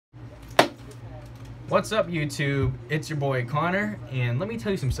What's up, YouTube? It's your boy Connor, and let me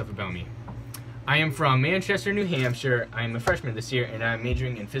tell you some stuff about me. I am from Manchester, New Hampshire. I am a freshman this year, and I'm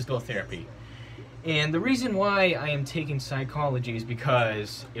majoring in physical therapy. And the reason why I am taking psychology is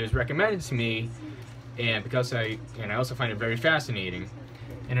because it was recommended to me, and because I also find it very fascinating.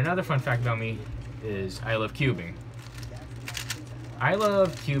 And another fun fact about me is I love cubing. I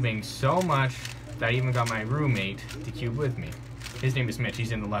love cubing so much that I even got my roommate to cube with me. His name is Mitch.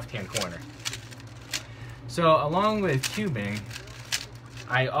 He's in the left-hand corner. So along with cubing,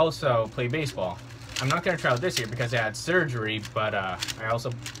 I also play baseball. I'm not going to try out this year because I had surgery, but I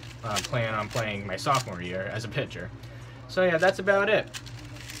also plan on playing my sophomore year as a pitcher. So yeah, that's about it.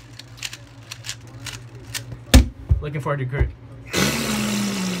 Looking forward to great.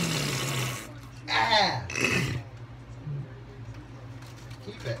 Ah!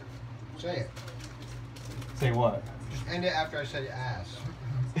 Keep it. Say it. Say what? Just end it after I say ass.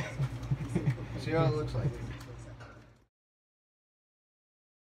 See how it looks like.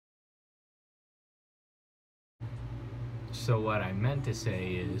 So what I meant to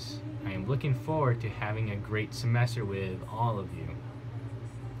say is, I am looking forward to having a great semester with all of you.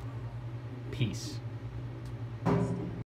 Peace.